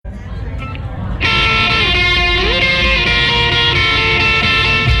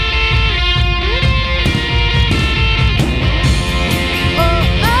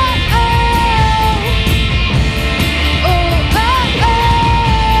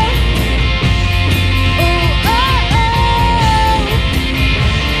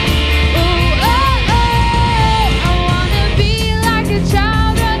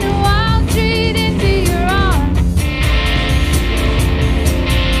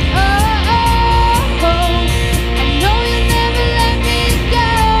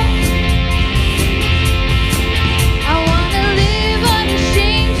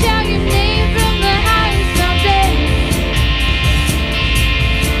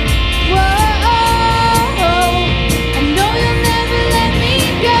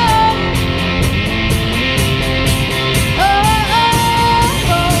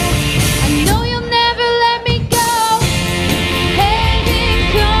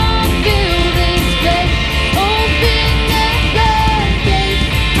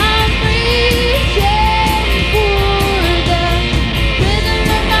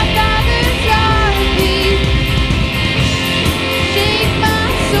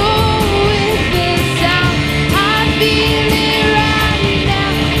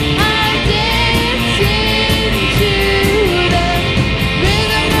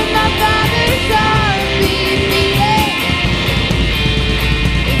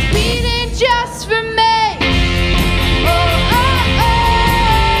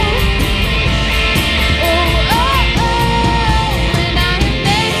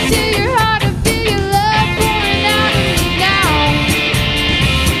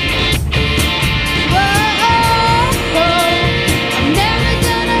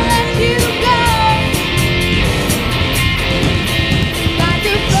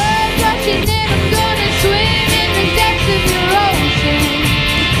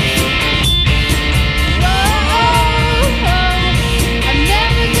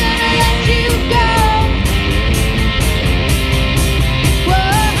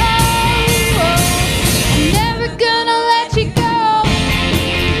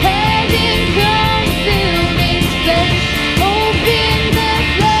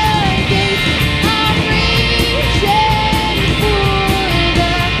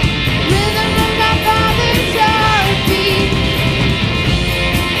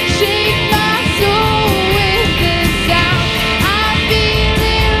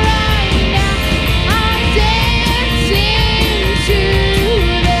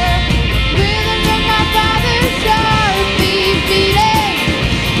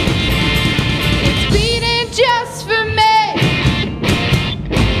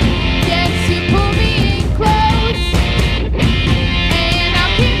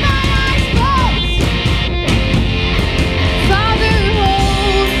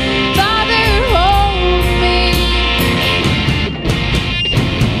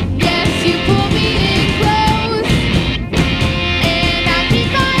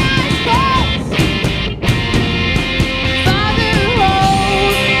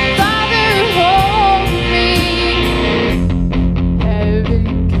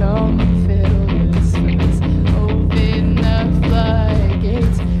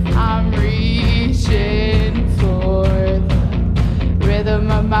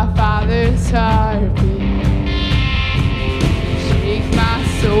guitar beat. Shake my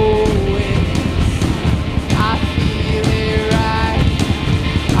soul wings. I feel it right.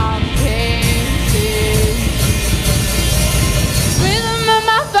 I'm dancing. Rhythm of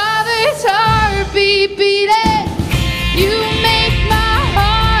my father's heartbeat beating. You make my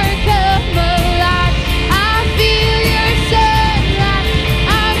heart come alive. I feel your sunlight.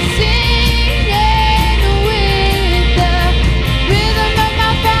 I'm singing with the rhythm of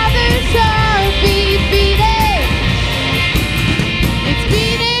my father's heartbeat beating. It's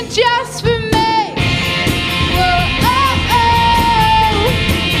beating just for me. Whoa, oh, oh.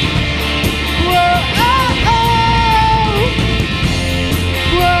 Whoa, oh, oh.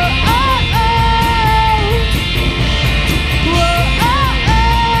 Whoa, oh, oh. Whoa, oh,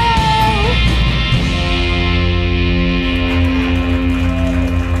 oh.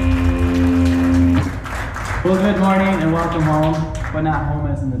 Well, good morning and welcome home, but not home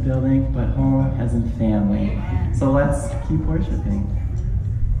as in the building, but home as in family. So let's keep worshiping.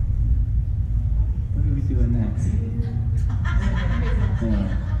 What are we doing next? Yeah.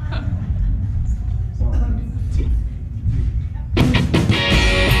 So,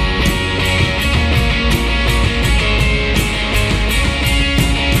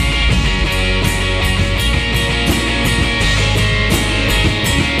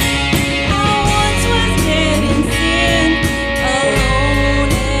 I once was dead in sin,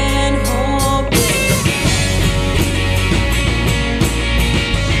 alone and hopeless.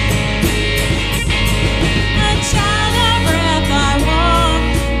 A child of wrath I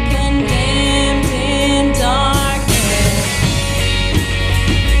walked,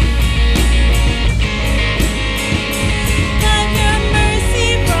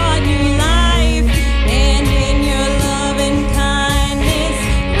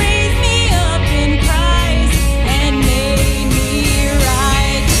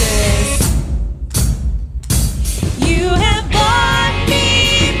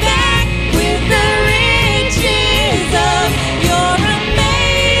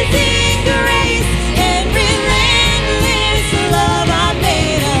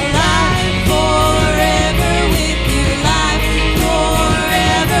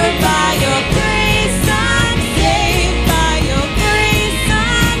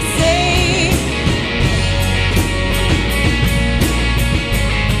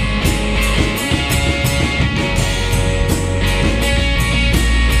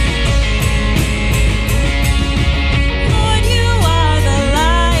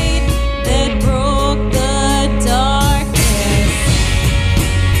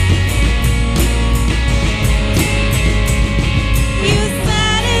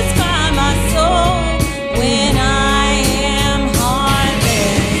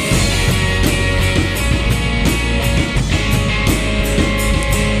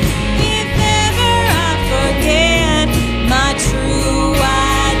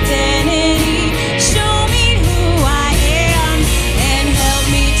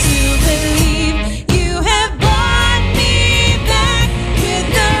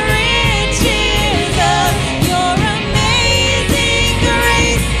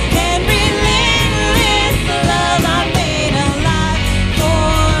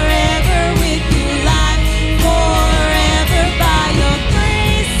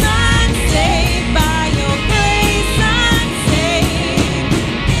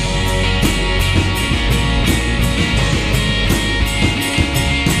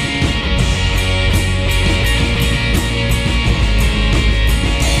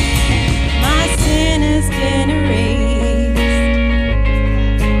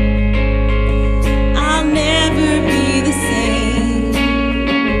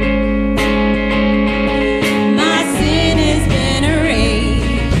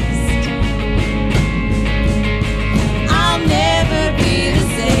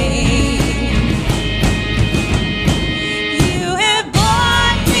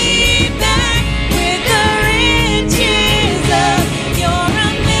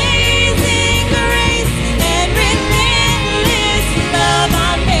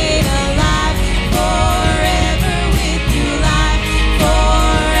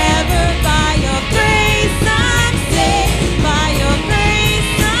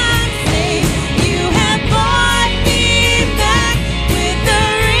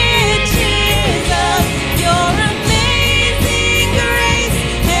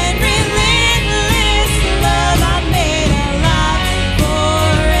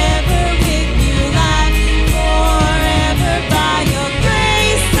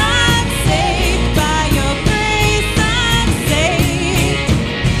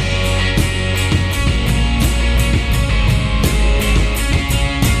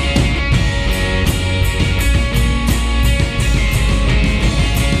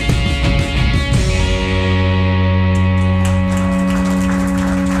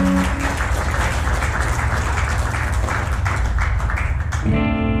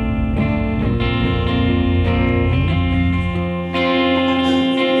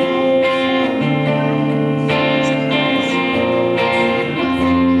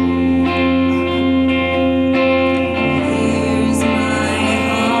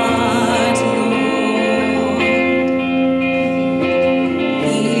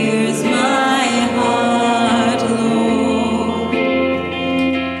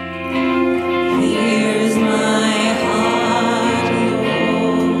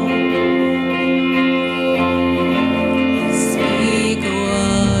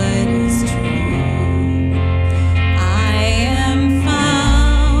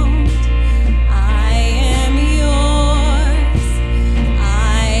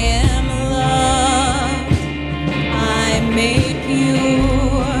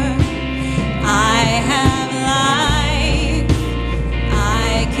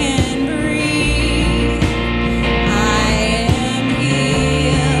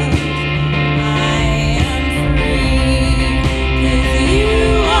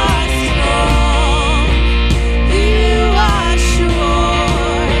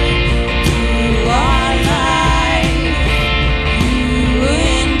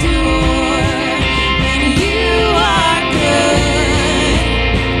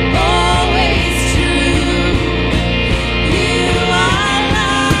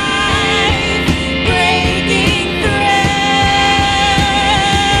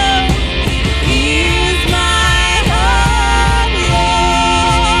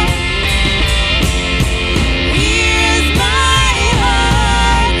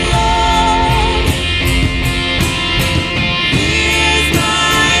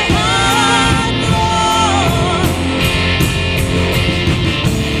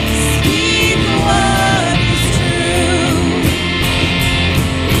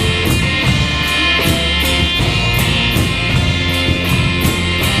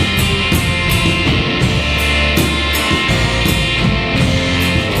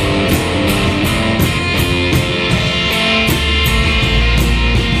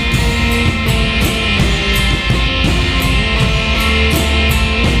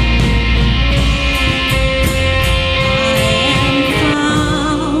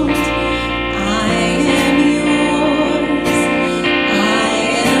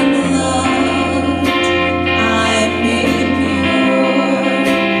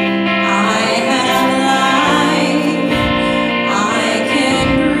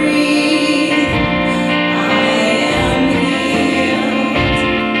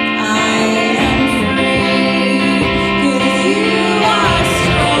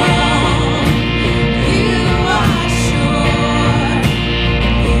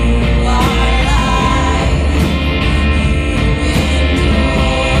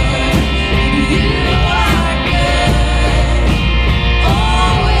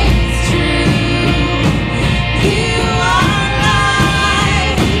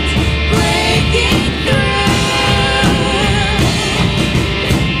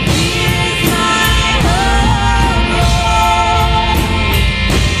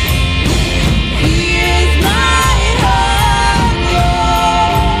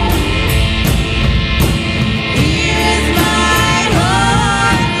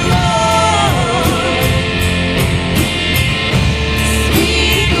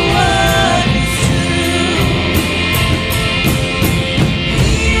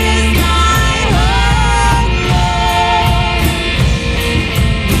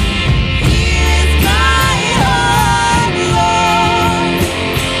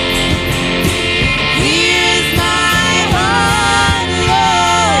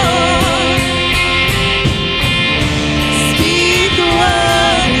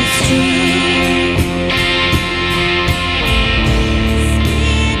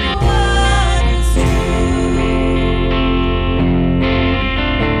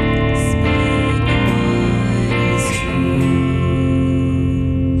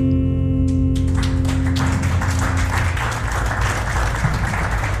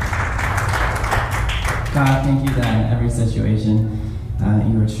 God, thank you that in every situation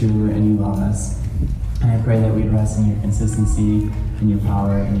you are true and you love us. And I pray that we rest in your consistency and your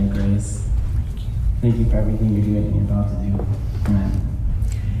power and your grace. Thank you for everything you're doing and you're about to do. Amen.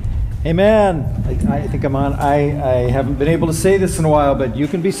 Amen. I think I'm on. I haven't been able to say this in a while, but you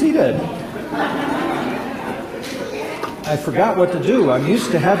can be seated. I forgot what to do. I'm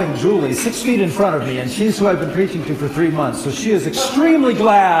used to having Julie 6 feet in front of me, and she's who I've been preaching to for 3 months. So she is extremely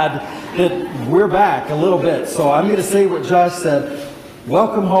glad that we're back a little bit. So I'm going to say what Josh said.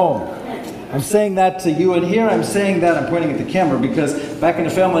 Welcome home. I'm saying that to you in here. I'm saying that, I'm pointing at the camera, because back in the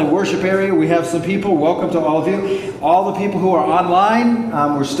family worship area, we have some people. Welcome to all of you. All the people who are online,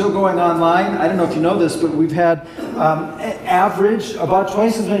 we're still going online. I don't know if you know this, but we've had average about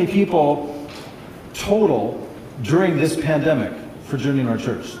twice as many people total during this pandemic for Journey North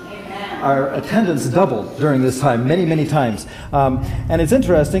Church. Our attendance doubled during this time, many, many times. And it's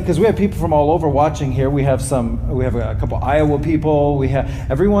interesting because we have people from all over watching here. We have a couple Iowa people. We have,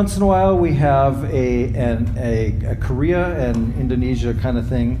 every once in a while, we have a Korea and Indonesia kind of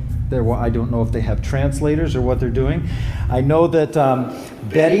thing. I don't know if they have translators or what they're doing. I know that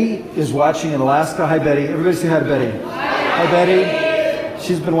Betty is watching in Alaska. Hi, Betty. Everybody say hi to Betty. Hi, Betty.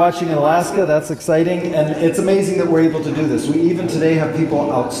 She's been watching in Alaska. That's exciting. And it's amazing that we're able to do this. We even today have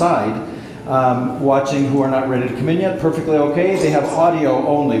people outside watching who are not ready to come in yet. Perfectly okay. They have audio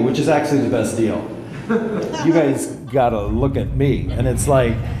only, which is actually the best deal. You guys gotta look at me. And it's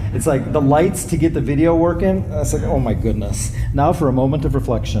like the lights to get the video working. It's like, oh my goodness. Now for a moment of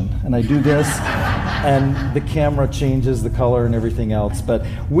reflection. And I do this, and the camera changes the color and everything else. But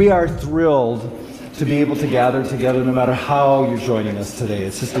we are thrilled to be able to gather together no matter how you're joining us today.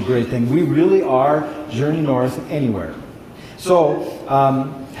 It's just a great thing. We really are Journey North anywhere. So,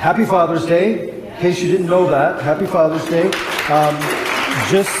 happy Father's Day. In case you didn't know that, happy Father's Day.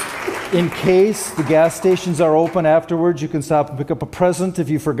 Just in case the gas stations are open afterwards, you can stop and pick up a present if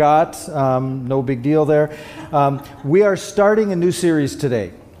you forgot. No big deal there. We are starting a new series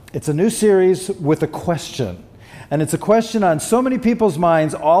today. It's a new series with a question. And it's a question on so many people's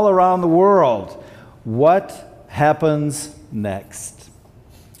minds all around the world. What happens next?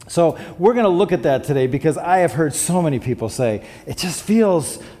 So we're going to look at that today because I have heard so many people say, it just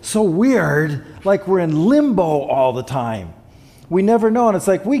feels so weird, like we're in limbo all the time. We never know, and it's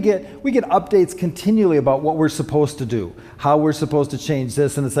like we get updates continually about what we're supposed to do, how we're supposed to change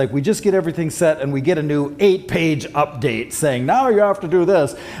this, and it's like we just get everything set and we get a new 8-page update saying, now you have to do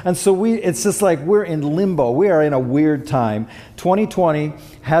this. And so it's just like we're in limbo. We are in a weird time. 2020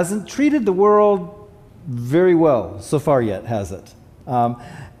 hasn't treated the world very well so far yet, has it?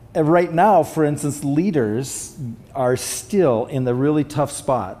 And right now, for instance, leaders are still in the really tough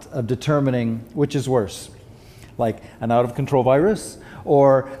spot of determining which is worse, like an out-of-control virus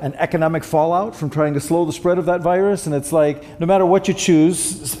or an economic fallout from trying to slow the spread of that virus. And it's like, no matter what you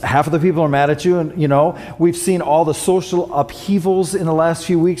choose, half of the people are mad at you. And, you know, we've seen all the social upheavals in the last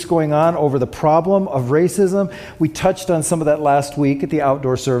few weeks going on over the problem of racism. We touched on some of that last week at the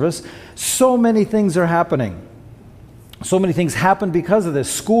outdoor service. So many things are happening. So many things happened because of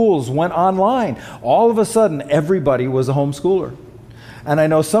this. Schools went online. All of a sudden, everybody was a homeschooler. And I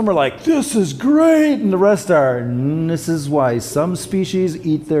know some are like, this is great, and the rest are, this is why some species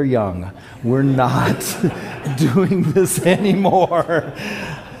eat their young. We're not doing this anymore.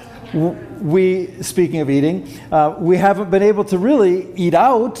 Speaking of eating, we haven't been able to really eat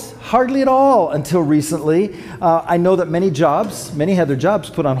out hardly at all until recently. I know that many had their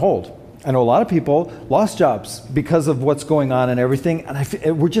jobs put on hold. I know a lot of people lost jobs because of what's going on and everything,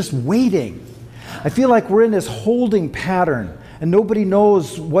 and we're just waiting. I feel like we're in this holding pattern. And nobody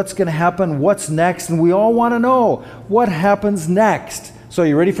knows what's going to happen, what's next, and we all want to know what happens next. So are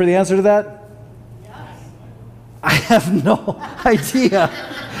you ready for the answer to that? Yes. I have no idea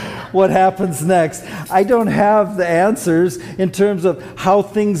what happens next. I don't have the answers in terms of how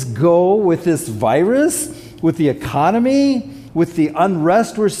things go with this virus, with the economy, with the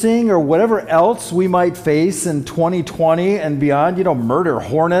unrest we're seeing, or whatever else we might face in 2020 and beyond, murder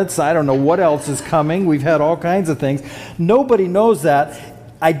hornets, I don't know what else is coming. We've had all kinds of things. Nobody knows that.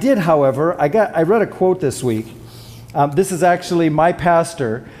 I did, however, I read a quote this week. This is actually my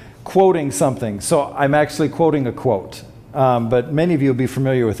pastor quoting something. So I'm actually quoting a quote. But many of you will be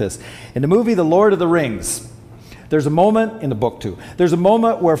familiar with this. In the movie The Lord of the Rings, there's a moment, in the book too, there's a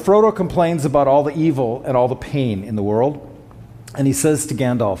moment where Frodo complains about all the evil and all the pain in the world. And he says to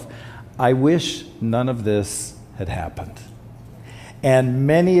Gandalf, I wish none of this had happened. And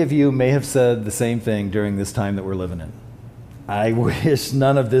many of you may have said the same thing during this time that we're living in. I wish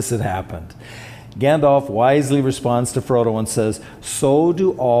none of this had happened. Gandalf wisely responds to Frodo and says, "So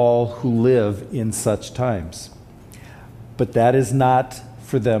do all who live in such times. But that is not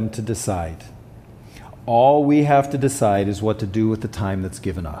for them to decide. All we have to decide is what to do with the time that's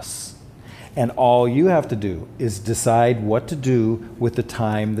given us. And all you have to do is decide what to do with the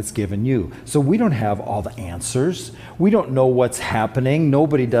time that's given you." So we don't have all the answers. We don't know what's happening.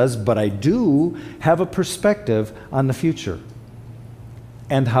 Nobody does. But I do have a perspective on the future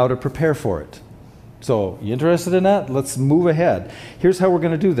and how to prepare for it. So, you interested in that? Let's move ahead. Here's how we're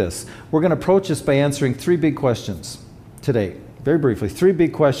going to do this. We're going to approach this by answering 3 big questions today. Very briefly, 3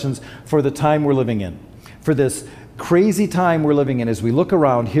 big questions for the time we're living in. For this crazy time we're living in, as we look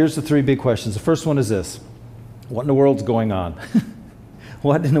around, here's the 3 big questions. The first one is this: what in the world's going on?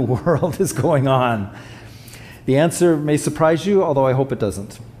 What in the world is going on? The answer may surprise you, although I hope it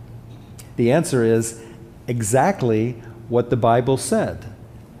doesn't. The answer is exactly what the Bible said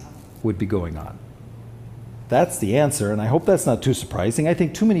would be going on. That's the answer, and I hope that's not too surprising. I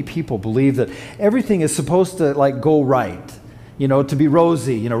think too many people believe that everything is supposed to go right, to be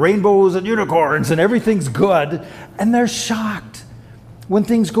rosy, rainbows and unicorns and everything's good, and they're shocked when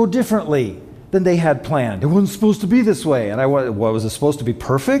things go differently than they had planned. It wasn't supposed to be this way. And was it supposed to be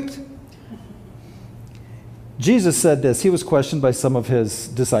perfect? Jesus said this. He was questioned by some of his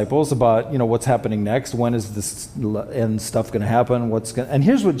disciples about, what's happening next. When is this end stuff going to happen? And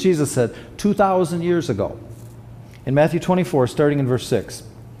here's what Jesus said 2,000 years ago. In Matthew 24, starting in verse 6.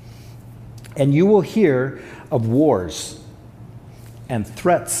 "And you will hear of wars and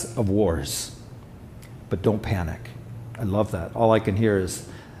threats of wars, but don't panic." I love that. All I can hear is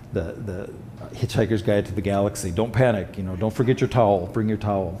the Hitchhiker's Guide to the Galaxy. Don't panic. Don't forget your towel. Bring your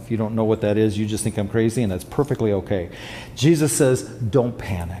towel. If you don't know what that is, you just think I'm crazy, and that's perfectly okay. Jesus says, don't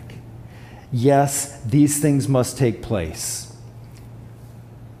panic. Yes, these things must take place,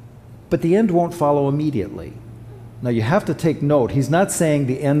 but the end won't follow immediately. Now, you have to take note. He's not saying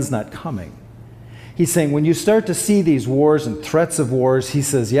the end's not coming. He's saying when you start to see these wars and threats of wars, he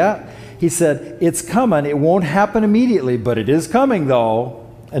says, he said, it's coming. It won't happen immediately, but it is coming, though.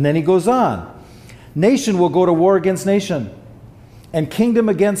 And then he goes on. Nation will go to war against nation, and kingdom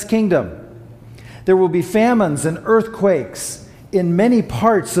against kingdom. There will be famines and earthquakes in many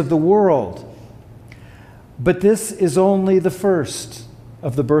parts of the world. But this is only the first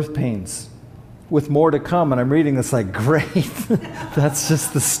of the birth pains, with more to come. And I'm reading this like, great, that's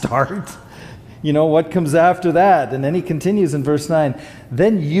just the start. What comes after that? And then he continues in verse 9.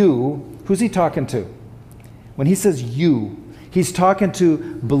 Then you, who's he talking to? When he says you, he's talking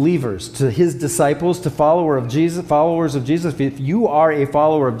to believers, to his disciples, to followers of Jesus. If you are a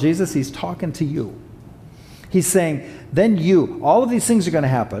follower of Jesus, he's talking to you. He's saying, then you, all of these things are going to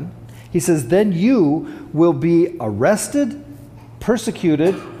happen. He says, then you will be arrested,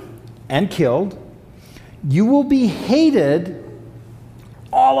 persecuted, and killed. You will be hated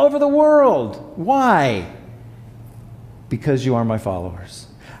all over the world. Why? Because you are my followers.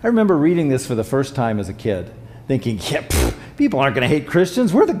 I remember reading this for the first time as a kid, thinking, people aren't going to hate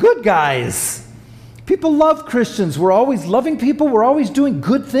Christians. We're the good guys. People love Christians. We're always loving people. We're always doing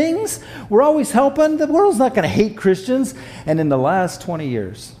good things. We're always helping. The world's not going to hate Christians. And in the last 20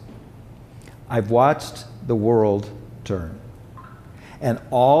 years, I've watched the world turn. And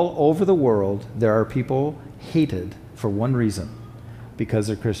all over the world, there are people hated for one reason, because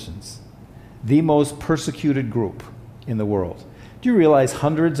they're Christians. The most persecuted group in the world. Do you realize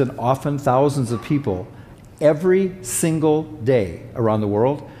hundreds and often thousands of people every single day around the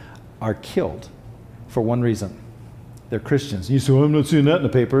world are killed for one reason? They're Christians. You say, well, I'm not seeing that in the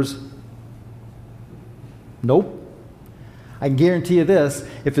papers. Nope. I can guarantee you this,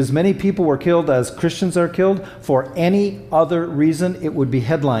 if as many people were killed as Christians are killed, for any other reason, it would be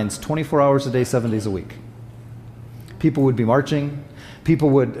headlines 24 hours a day, 7 days a week. People would be marching.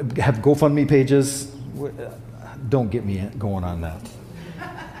 People would have GoFundMe pages. Don't get me going on that.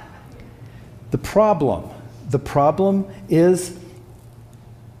 The problem is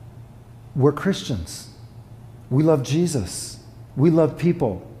we're Christians. We love Jesus. We love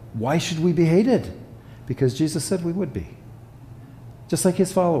people. Why should we be hated? Because Jesus said we would be. Just like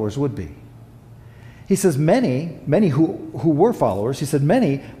his followers would be. He says many who were followers, he said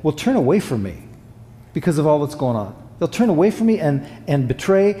many will turn away from me because of all that's going on. They'll turn away from me and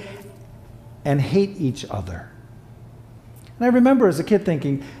betray and hate each other. And I remember as a kid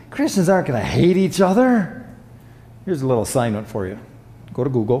thinking, Christians aren't going to hate each other. Here's a little assignment for you. Go to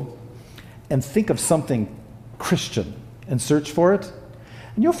Google and think of something Christian and search for it.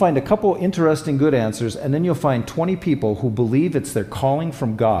 And you'll find a couple interesting good answers, and then you'll find 20 people who believe it's their calling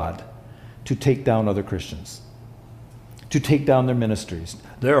from God to take down other Christians, to take down their ministries,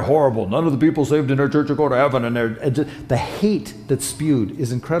 They're horrible. None of the people saved in our church will go to heaven. And the hate that's spewed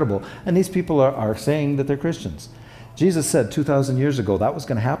is incredible. And these people are saying that they're Christians. Jesus said 2,000 years ago that was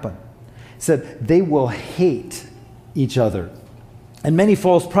going to happen. He said they will hate each other. And many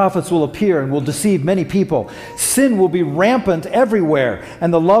false prophets will appear and will deceive many people. Sin will be rampant everywhere,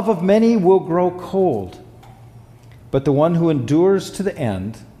 and the love of many will grow cold. But the one who endures to the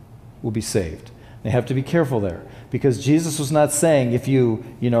end will be saved. They have to be careful there, because Jesus was not saying if you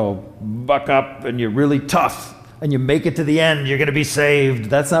buck up and you're really tough and you make it to the end, you're going to be saved.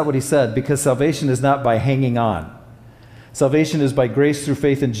 That's not what he said, because salvation is not by hanging on. Salvation is by grace through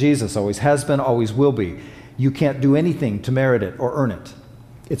faith in Jesus. Always has been, always will be. You can't do anything to merit it or earn it.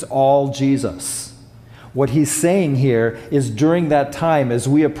 It's all Jesus. What he's saying here is during that time, as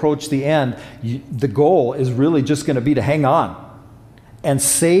we approach the end, the goal is really just going to be to hang on. And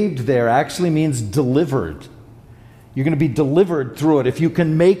saved there actually means delivered. You're going to be delivered through it. If you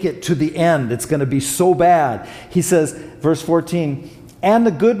can make it to the end, it's going to be so bad. He says, verse 14, and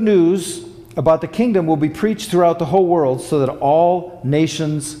the good news about the kingdom will be preached throughout the whole world so that all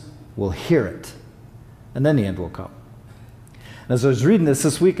nations will hear it. And then the end will come. And as I was reading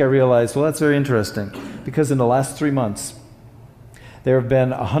this week, I realized, well, that's very interesting, because in the last 3 months, there have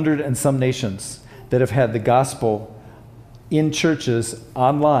been 100 and some nations that have had the gospel in churches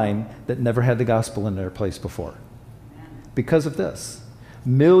online that never had the gospel in their place before. Because of this.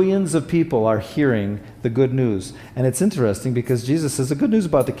 Millions of people are hearing the good news. And it's interesting because Jesus says the good news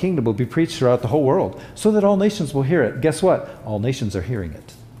about the kingdom will be preached throughout the whole world so that all nations will hear it. Guess what? All nations are hearing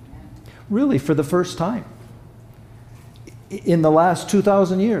it. Really, for the first time. In the last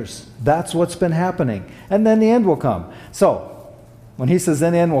 2,000 years. That's what's been happening. And then the end will come. So, when he says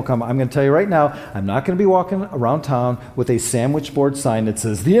then the end will come, I'm going to tell you right now, I'm not going to be walking around town with a sandwich board sign that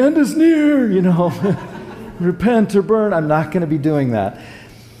says, the end is near, repent or burn. I'm not going to be doing that.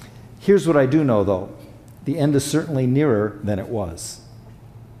 Here's what I do know, though. The end is certainly nearer than it was.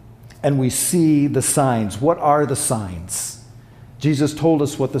 And we see the signs. What are the signs? Jesus told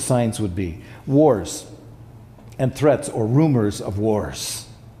us what the signs would be. Wars and threats or rumors of wars.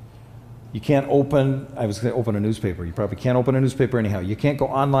 You can't I was going to open a newspaper. You probably can't open a newspaper anyhow. You can't go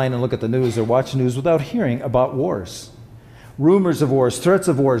online and look at the news or watch news without hearing about wars. Rumors of wars, threats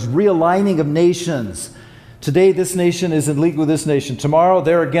of wars, realigning of nations. Today this nation is in league with this nation. Tomorrow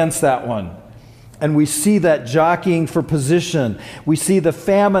they're against that one. And we see that jockeying for position. We see the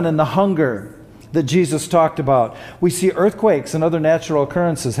famine and the hunger that Jesus talked about. We see earthquakes and other natural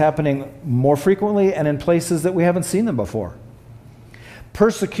occurrences happening more frequently and in places that we haven't seen them before.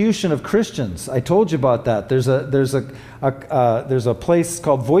 Persecution of Christians. I told you about that. There's a place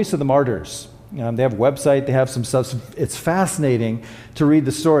called Voice of the Martyrs. They have a website. They have some stuff. It's fascinating to read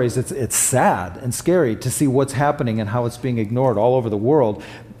the stories. It's sad and scary to see what's happening and how it's being ignored all over the world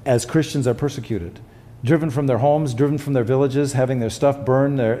as Christians are persecuted. Driven from their homes, driven from their villages, having their stuff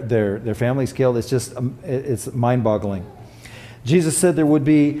burned, their families killed. It's mind-boggling. Jesus said there would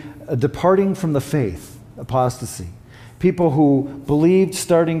be a departing from the faith, apostasy. People who believed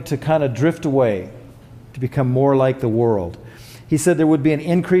starting to kind of drift away to become more like the world. He said there would be an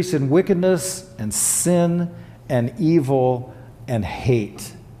increase in wickedness and sin and evil and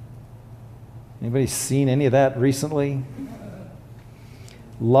hate. Anybody seen any of that recently?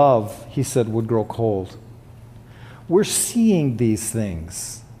 Love, he said, would grow cold. We're seeing these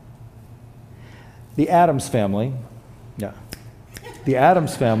things. The Addams family,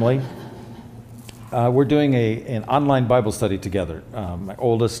 we're doing an online Bible study together. My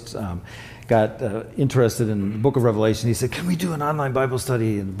oldest got interested in the book of Revelation. He said, can we do an online Bible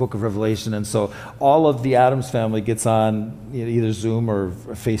study in the book of Revelation? And so all of the Addams family gets on either Zoom or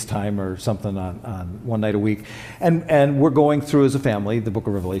FaceTime or something on one night a week. And we're going through as a family the book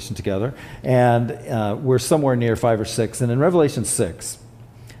of Revelation together. And we're somewhere near 5 or 6. And in Revelation 6,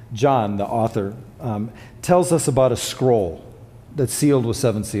 John, the author, tells us about a scroll that's sealed with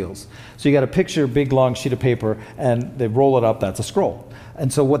 7 seals. So you got a picture, big long sheet of paper, and they roll it up, that's a scroll.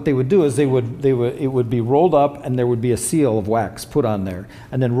 And so what they would do is it would be rolled up, and there would be a seal of wax put on there.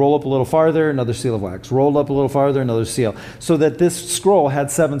 And then roll up a little farther, another seal of wax. Roll up a little farther, another seal. So that this scroll had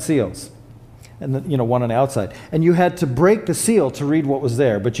 7 seals. And then, one on the outside. And you had to break the seal to read what was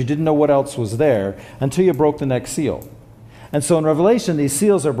there, but you didn't know what else was there until you broke the next seal. And so in Revelation, these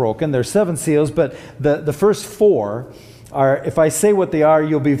seals are broken. There's 7 seals, but the first 4 are, if I say what they are,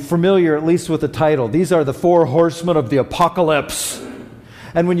 you'll be familiar at least with the title. These are the 4 horsemen of the apocalypse.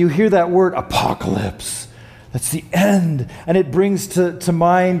 And when you hear that word apocalypse, that's the end. And it brings to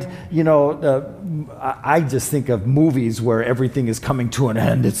mind, I just think of movies where everything is coming to an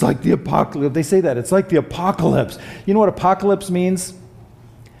end. It's like the apocalypse. They say that. It's like the apocalypse. You know what apocalypse means?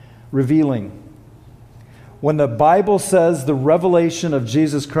 revealing. When the Bible says the revelation of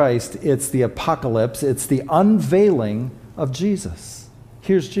Jesus Christ, it's the apocalypse, it's the unveiling of Jesus.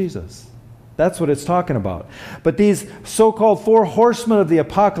 Here's Jesus. That's what it's talking about. But these so-called four horsemen of the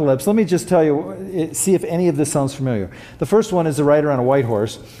apocalypse, let me just tell you, see if any of this sounds familiar. The first one is the rider on a white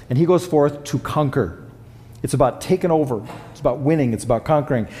horse, and he goes forth to conquer. It's about taking over. It's about winning. It's about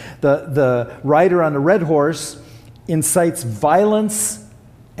conquering. The rider on the red horse incites violence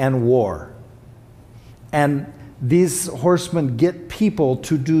and war. And these horsemen get people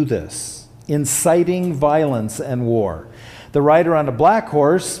to do this, inciting violence and war. The rider on the black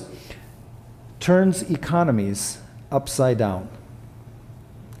horse turns economies upside down.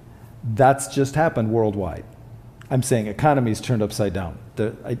 That's just happened worldwide. I'm saying economies turned upside down.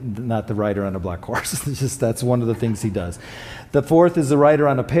 Not the rider on a black horse. It's just that's one of the things he does. The fourth is the rider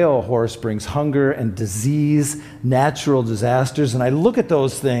on a pale horse brings hunger and disease, natural disasters. And I look at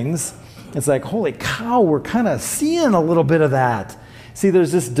those things, it's like, holy cow, we're kind of seeing a little bit of that. See,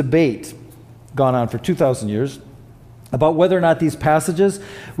 there's this debate gone on for 2,000 years about whether or not these passages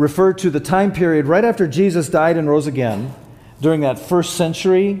refer to the time period right after Jesus died and rose again, during that first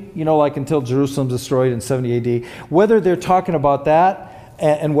century, like until Jerusalem's destroyed in 70 AD, whether they're talking about that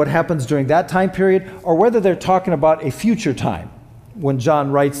and what happens during that time period, or whether they're talking about a future time when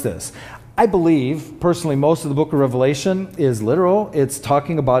John writes this. I believe, personally, most of the book of Revelation is literal. It's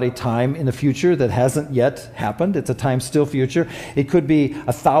talking about a time in the future that hasn't yet happened. It's a time still future. It could be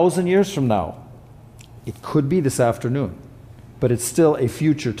 1,000 years from now. It could be this afternoon, but it's still a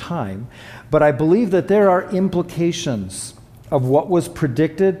future time. But I believe that there are implications of what was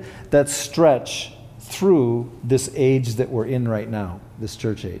predicted that stretch through this age that we're in right now, this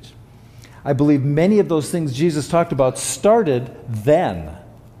church age. I believe many of those things Jesus talked about started then.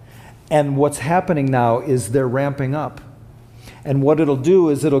 And what's happening now is they're ramping up. And what it'll do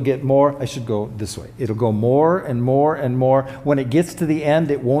is it'll get more, I should go this way. It'll go more and more and more. When it gets to the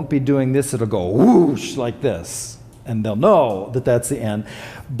end, it won't be doing this. It'll go whoosh like this. And they'll know that that's the end.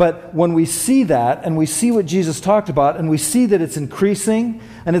 But when we see that, and we see what Jesus talked about, and we see that it's increasing,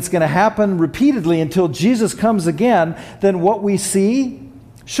 and it's going to happen repeatedly until Jesus comes again, then what we see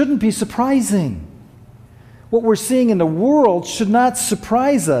shouldn't be surprising. What we're seeing in the world should not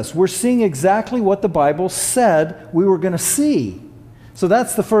surprise us. We're seeing exactly what the Bible said we were going to see. So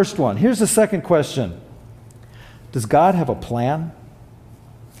that's the first one. Here's the second question. Does God have a plan?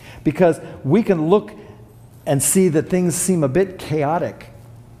 Because we can look and see that things seem a bit chaotic,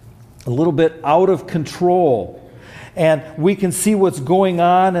 a little bit out of control. And we can see what's going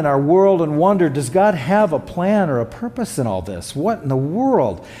on in our world and wonder, does God have a plan or a purpose in all this? What in the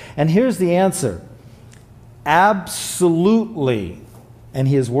world? And here's the answer. Absolutely. And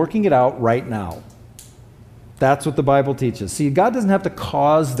He is working it out right now. That's what the Bible teaches. See, God doesn't have to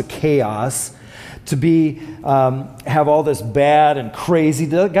cause the chaos to be have all this bad and crazy.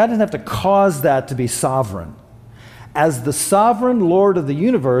 God doesn't have to cause that to be sovereign. As the sovereign Lord of the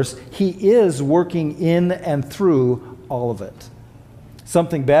universe, He is working in and through all of it.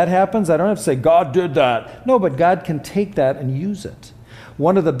 Something bad happens, I don't have to say, God did that. No, but God can take that and use it.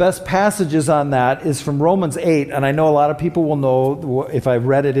 One of the best passages on that is from Romans 8, and I know a lot of people will know if I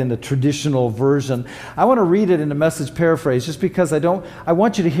read it in the traditional version. I want to read it in the Message paraphrase just because I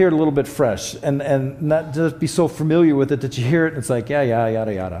want you to hear it a little bit fresh and not just be so familiar with it that you hear it and it's like, yeah,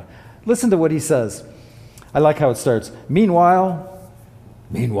 yada, yada. Listen to what he says. I like how it starts. Meanwhile,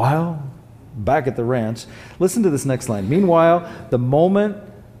 back at the ranch, listen to this next line. Meanwhile, the moment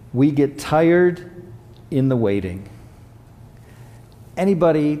we get tired in the waiting.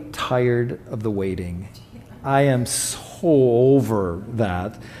 Anybody tired of the waiting? I am so over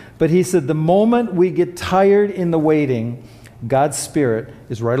that. But he said, the moment we get tired in the waiting, God's Spirit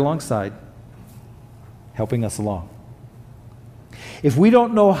is right alongside, helping us along. If we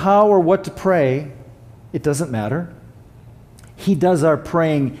don't know how or what to pray, it doesn't matter. He does our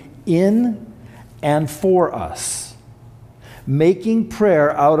praying in and for us, making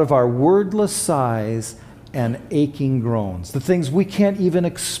prayer out of our wordless sighs and aching groans, the things we can't even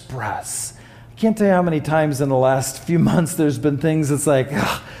express. I can't tell you how many times in the last few months there's been things that's like,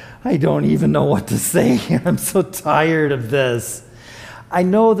 I don't even know what to say. I'm so tired of this. I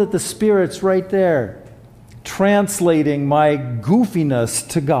know that the Spirit's right there, translating my goofiness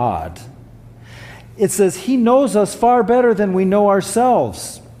to God. It says He knows us far better than we know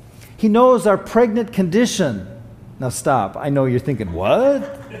ourselves. He knows our pregnant condition. Now stop. I know you're thinking, what?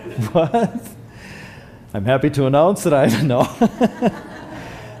 What? I'm happy to announce that I know.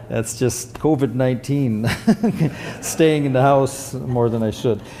 That's just COVID-19, staying in the house more than I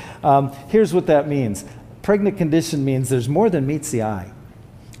should. Here's what that means. Pregnant condition means there's more than meets the eye.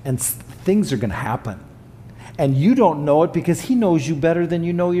 And things are going to happen. And you don't know it because he knows you better than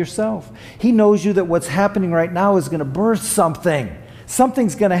you know yourself. He knows you that what's happening right now is going to birth something.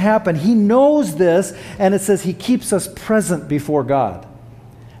 Something's going to happen. He knows this, and it says he keeps us present before God.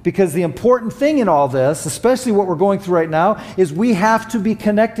 Because the important thing in all this, especially what we're going through right now, is we have to be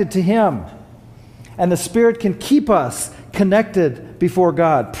connected to him. And the Spirit can keep us connected before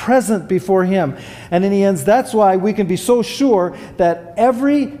God, present before him. And in the end, that's why we can be so sure that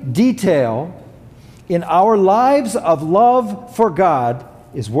every detail in our lives of love for God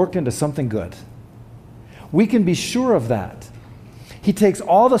is worked into something good. We can be sure of that. He takes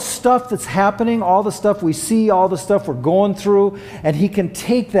all the stuff that's happening, all the stuff we see, all the stuff we're going through, and he can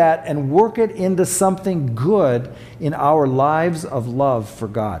take that and work it into something good in our lives of love for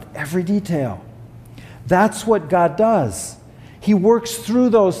God. Every detail. That's what God does. He works through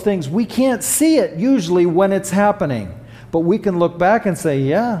those things. We can't see it usually when it's happening, but we can look back and say,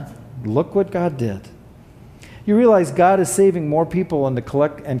 yeah, look what God did. You realize God is saving more people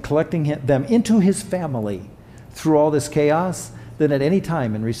and collecting them into his family through all this chaos than at any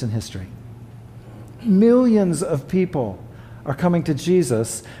time in recent history. Millions of people are coming to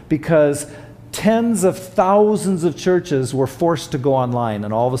Jesus because tens of thousands of churches were forced to go online,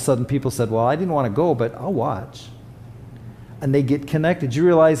 and all of a sudden people said, well, I didn't want to go, but I'll watch. And they get connected. You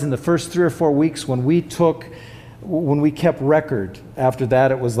realize in the first 3 or 4 weeks when we kept record, after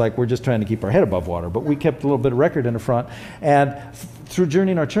that it was like we're just trying to keep our head above water, but we kept a little bit of record in the front. And through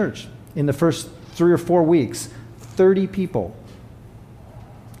journeying our church, in the first 3 or 4 weeks, 30 people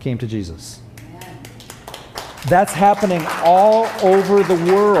came to Jesus. That's happening all over the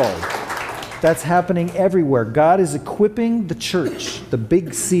world. That's happening everywhere. God is equipping the church, the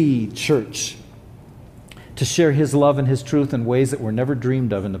Big C church, to share his love and his truth in ways that were never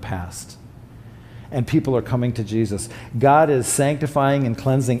dreamed of in the past. And people are coming to Jesus. God is sanctifying and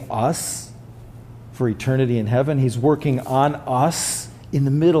cleansing us for eternity in heaven. He's working on us in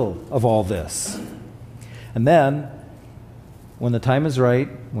the middle of all this. And then, when the time is right,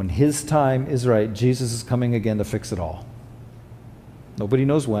 when his time is right, Jesus is coming again to fix it all. Nobody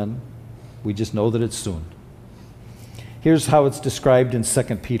knows when. We just know that it's soon. Here's how it's described in 2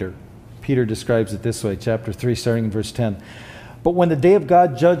 Peter. Peter describes it this way, chapter 3, starting in verse 10. But when the day of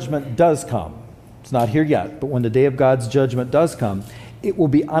God's judgment does come, it's not here yet, but when the day of God's judgment does come, it will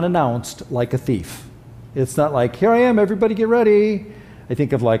be unannounced like a thief. It's not like, here I am, everybody get ready. I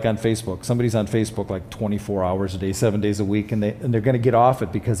think of like on Facebook. Somebody's on Facebook like 24 hours a day, 7 days a week, and they're going to get off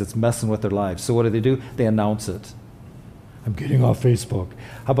it because it's messing with their lives. So what do? They announce it. I'm getting off Facebook.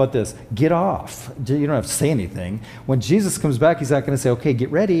 How about this? Get off. You don't have to say anything. When Jesus comes back, he's not going to say, okay,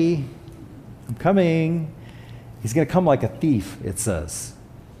 get ready. I'm coming. He's going to come like a thief, it says.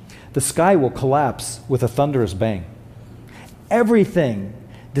 The sky will collapse with a thunderous bang. Everything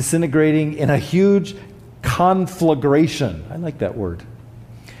disintegrating in a huge conflagration. I like that word.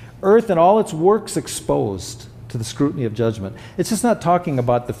 Earth and all its works exposed to the scrutiny of judgment. It's just not talking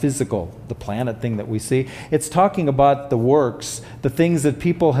about the physical, the planet thing that we see. It's talking about the works, the things that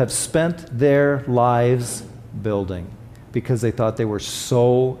people have spent their lives building because they thought they were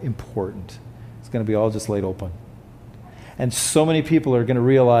so important. It's going to be all just laid open. And so many people are going to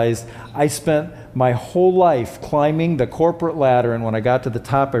realize, I spent my whole life climbing the corporate ladder, and when I got to the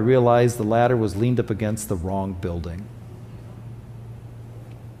top, I realized the ladder was leaned up against the wrong building.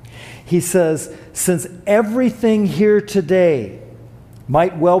 He says, since everything here today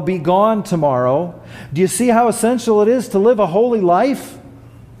might well be gone tomorrow, do you see how essential it is to live a holy life?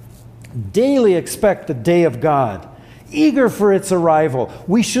 Daily expect the day of God, eager for its arrival.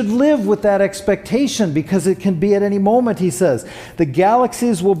 We should live with that expectation because it can be at any moment, he says. The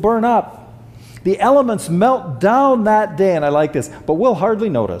galaxies will burn up. The elements melt down that day, and I like this, but we'll hardly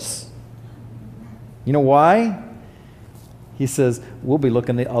notice. You know why? He says, we'll be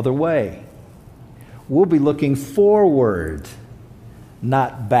looking the other way. We'll be looking forward,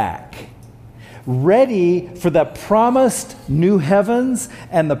 not back. Ready for the promised new heavens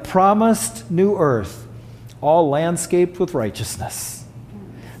and the promised new earth, all landscaped with righteousness.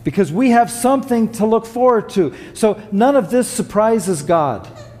 Because we have something to look forward to. So none of this surprises God.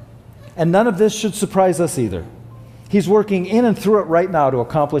 And none of this should surprise us either. He's working in and through it right now to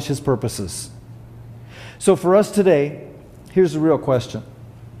accomplish his purposes. So for us today, here's the real question.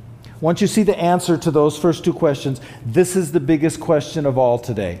 Once you see the answer to those first two questions, this is the biggest question of all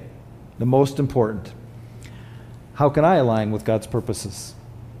today, the most important. How can I align with God's purposes?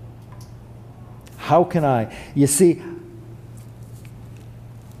 How can I? You see,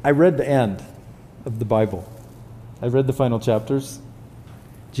 I read the end of the Bible. I read the final chapters.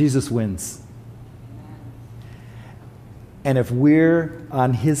 Jesus wins. And if we're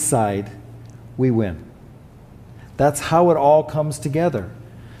on his side, we win. That's how it all comes together.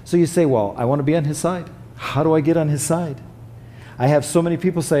 So you say, well, I want to be on his side. How do I get on his side? I have so many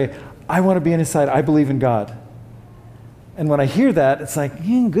people say, I want to be on his side. I believe in God. And when I hear that, it's like,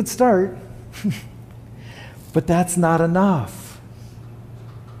 good start. But that's not enough.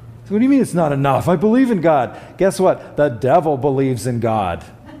 So what do you mean it's not enough? I believe in God. Guess what? The devil believes in God.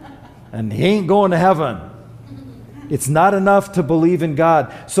 And he ain't going to heaven. It's not enough to believe in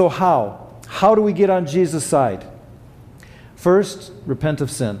God. So how? How do we get on Jesus' side? First, repent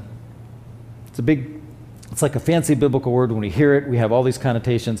of sin. It's like a fancy biblical word. When we hear it, we have all these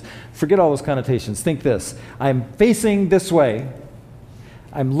connotations. Forget all those connotations. Think this. I'm facing this way.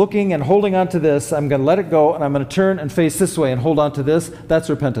 I'm looking and holding on to this. I'm going to let it go, and I'm going to turn and face this way and hold on to this. That's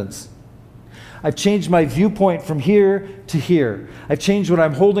repentance. I've changed my viewpoint from here to here. I've changed what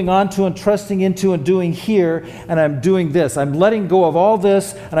I'm holding on to and trusting into and doing here, and I'm doing this. I'm letting go of all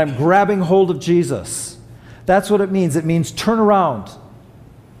this, and I'm grabbing hold of Jesus. That's what it means. It means turn around.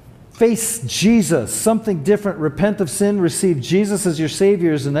 Face Jesus, something different. Repent of sin, receive Jesus as your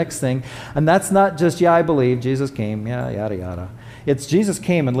Savior is the next thing. And that's not just, yeah, I believe Jesus came, yeah, yada, yada. It's Jesus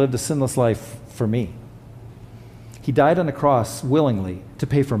came and lived a sinless life for me. He died on the cross willingly to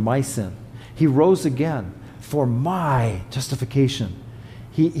pay for my sin. He rose again for my justification.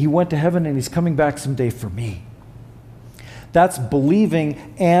 He went to heaven and he's coming back someday for me. That's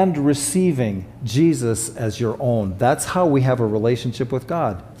believing and receiving Jesus as your own. That's how we have a relationship with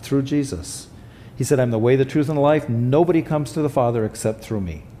God, through Jesus. He said, I'm the way, the truth, and the life. Nobody comes to the Father except through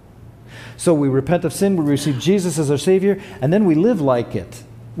me. So we repent of sin, we receive Jesus as our Savior, and then we live like it.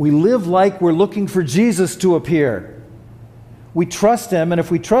 We live like we're looking for Jesus to appear. We trust him, and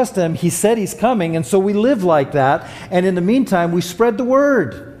if we trust him, he said he's coming, and so we live like that. And in the meantime, we spread the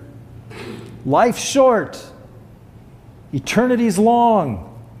word. Life's short. Eternity's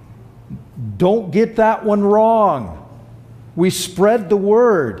long. Don't get that one wrong. We spread the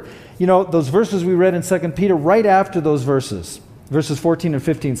word. You know, those verses we read in 2 Peter, right after those verses 14 and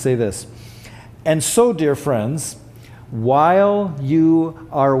 15 say this. And so, dear friends, while you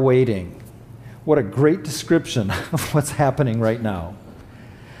are waiting, what a great description of what's happening right now.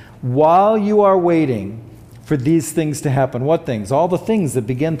 While you are waiting for these things to happen, what things? All the things that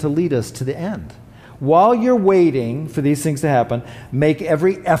begin to lead us to the end. While you're waiting for these things to happen, make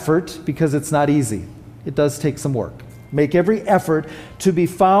every effort, because it's not easy. It does take some work. Make every effort to be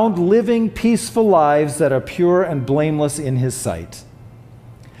found living peaceful lives that are pure and blameless in his sight.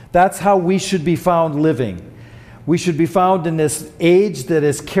 That's how we should be found living. We should be found in this age that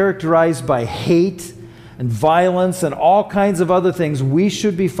is characterized by hate and violence and all kinds of other things. We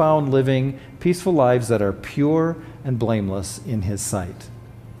should be found living peaceful lives that are pure and blameless in his sight.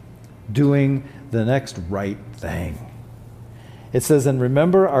 Doing the next right thing. It says, and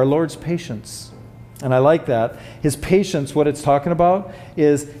remember our Lord's patience. And I like that. His patience, what it's talking about,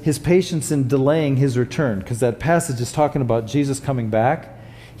 is his patience in delaying his return. Because that passage is talking about Jesus coming back.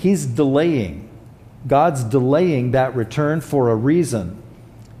 He's delaying. God's delaying that return for a reason.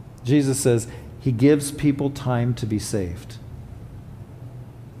 Jesus says he gives people time to be saved.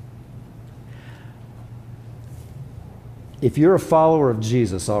 If you're a follower of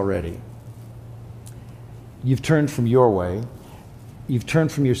Jesus already, you've turned from your way, you've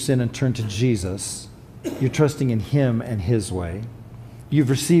turned from your sin and turned to Jesus, you're trusting in him and his way,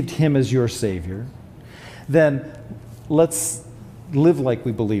 you've received him as your Savior, then let's live like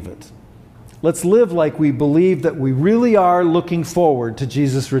we believe it. Let's live like we believe that we really are looking forward to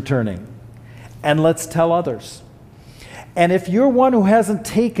Jesus returning. And let's tell others. And if you're one who hasn't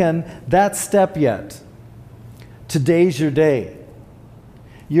taken that step yet, today's your day.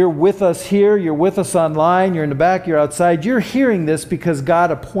 You're with us here, you're with us online, you're in the back, you're outside. You're hearing this because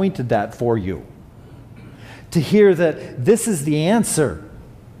God appointed that for you. To hear that this is the answer.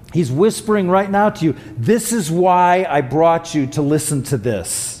 He's whispering right now to you, this is why I brought you to listen to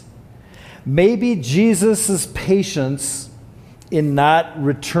this. Maybe Jesus' patience in not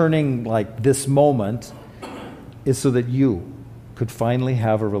returning like this moment is so that you could finally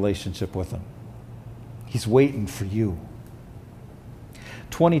have a relationship with him. He's waiting for you.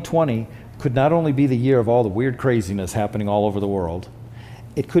 2020 could not only be the year of all the weird craziness happening all over the world,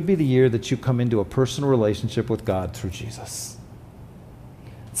 it could be the year that you come into a personal relationship with God through Jesus.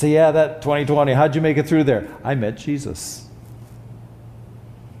 Say, yeah, that 2020, how'd you make it through there? I met Jesus.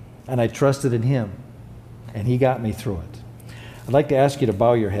 And I trusted in him. And he got me through it. I'd like to ask you to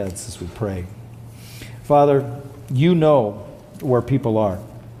bow your heads as we pray. Father, you know where people are.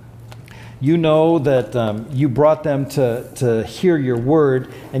 You know that you brought them to hear your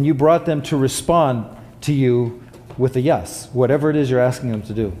word, and you brought them to respond to you with a yes, whatever it is you're asking them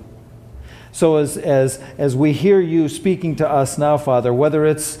to do. So as we hear you speaking to us now, Father, whether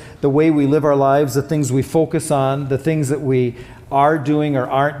it's the way we live our lives, the things we focus on, the things that we are doing or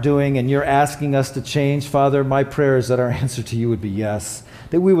aren't doing, and you're asking us to change, Father, my prayer is that our answer to you would be yes,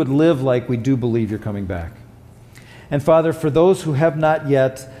 that we would live like we do believe you're coming back. And Father, for those who have not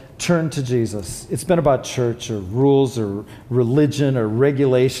yet turned to Jesus, it's been about church or rules or religion or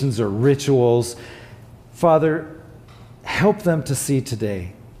regulations or rituals. Father, help them to see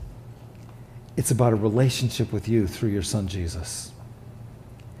today it's about a relationship with you through your Son, Jesus.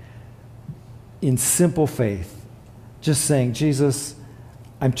 In simple faith, just saying, Jesus,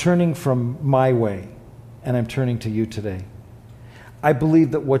 I'm turning from my way, and I'm turning to you today. I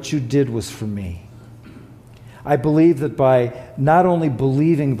believe that what you did was for me. I believe that by not only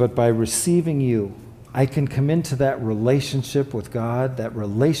believing, but by receiving you, I can come into that relationship with God, that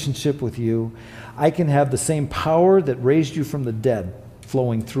relationship with you. I can have the same power that raised you from the dead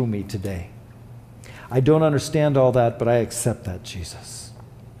flowing through me today. I don't understand all that, but I accept that, Jesus.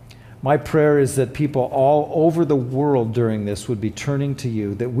 My prayer is that people all over the world during this would be turning to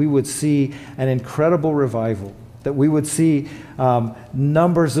you, that we would see an incredible revival, that we would see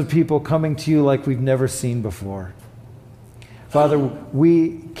numbers of people coming to you like we've never seen before. Father,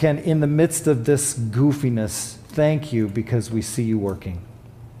 we can, in the midst of this goofiness, thank you because we see you working.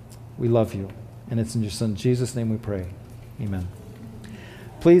 We love you. And it's in your Son, Jesus' name we pray. Amen.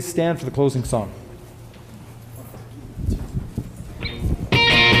 Please stand for the closing song.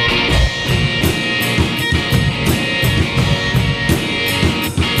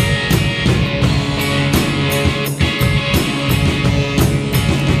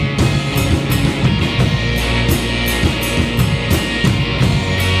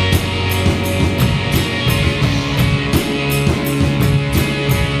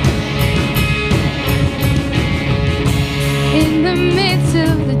 In the midst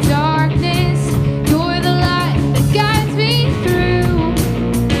of the darkness, you're the light that guides me through.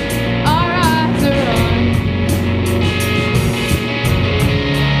 Our eyes are on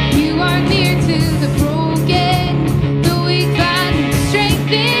you. Are near to the broken, the weak find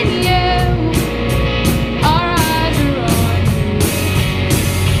strength in you. Our eyes are on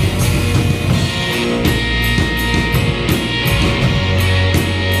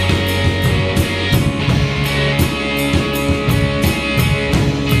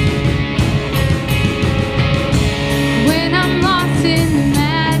when I'm lost in the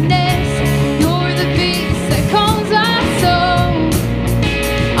madness, you're the peace that calms our soul.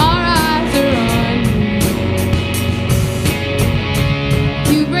 Our eyes are on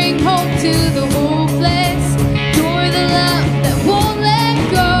you. Bring hope to the hopeless. You're the love that won't let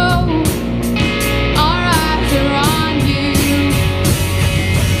go. Our eyes are on you.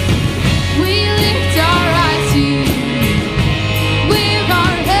 We lift our eyes to you. Where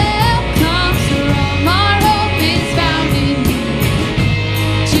our help comes from, our hope is found in you.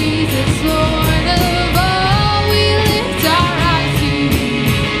 Jesus, Lord of all, we lift our eyes to you.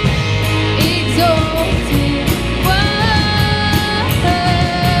 Exalted One,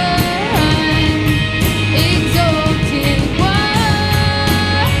 exalted One.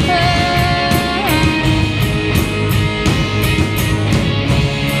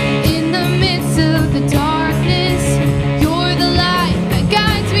 In the midst of the darkness, you're the light that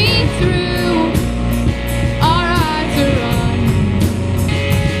guides me through. Our eyes are on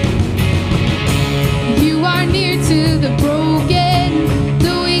you. Are near to the broken,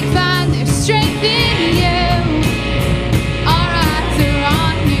 the weak find their strength in you. Our eyes are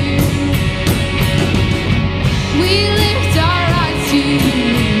on you. We lift our eyes to you.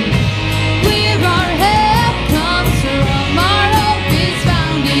 Where our help comes from, our hope is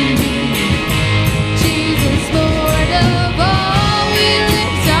found in you. Jesus, Lord of all, we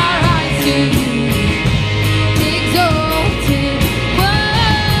lift our eyes to you. Exalted One,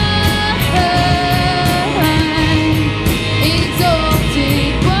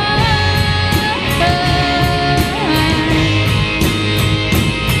 exalted One.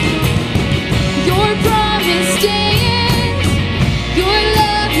 Your promise stands, your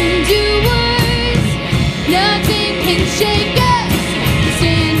love endures. Nothing can shake us,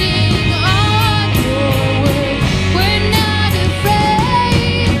 standing on your word. We're not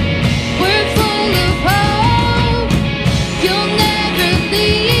afraid, we're full of hope. You'll never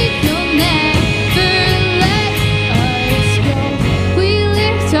leave, you'll never let us go. We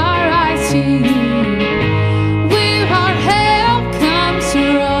lift our eyes to you. Where our help comes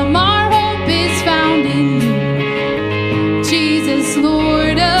from, our hope is found in you. Jesus,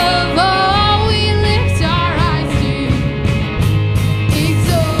 Lord of all, we lift our eyes to you.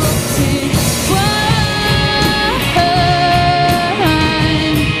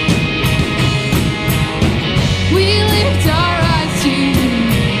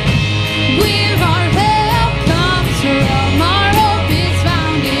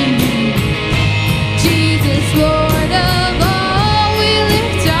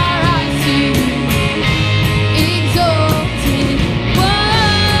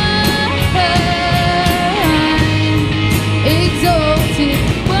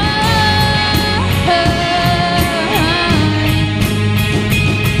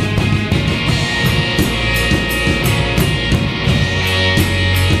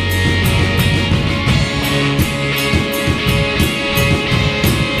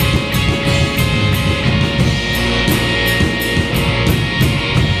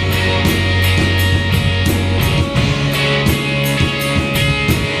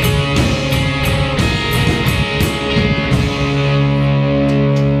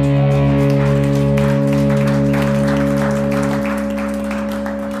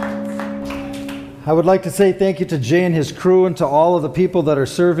 I would like to say thank you to Jay and his crew and to all of the people that are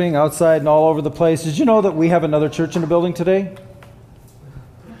serving outside and all over the place. Did you know that we have another church in the building today?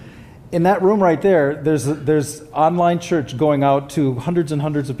 In that room right there, there's online church going out to hundreds and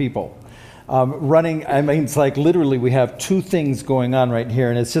hundreds of people. Running, I mean, it's like literally we have two things going on right here,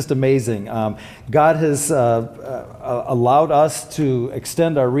 and it's just amazing. God has allowed us to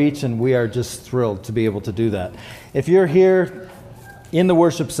extend our reach, and we are just thrilled to be able to do that. If you're here in the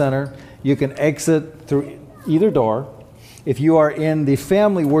worship center, you can exit through either door. If you are in the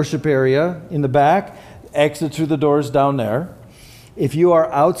family worship area in the back, exit through the doors down there. If you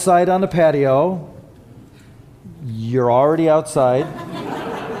are outside on the patio, you're already outside.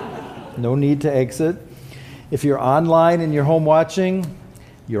 No need to exit. If you're online and you're home watching,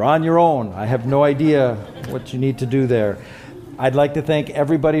 you're on your own. I have no idea what you need to do there. I'd like to thank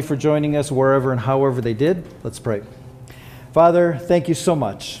everybody for joining us wherever and however they did. Let's pray. Father, thank you so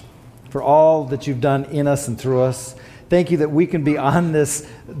much for all that you've done in us and through us. Thank you that we can be on this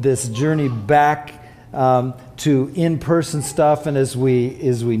journey back to in-person stuff. And as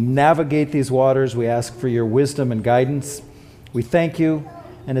we navigate these waters, we ask for your wisdom and guidance. We thank you,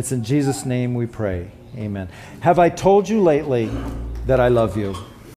 and it's in Jesus' name we pray. Amen. Have I told you lately that I love you?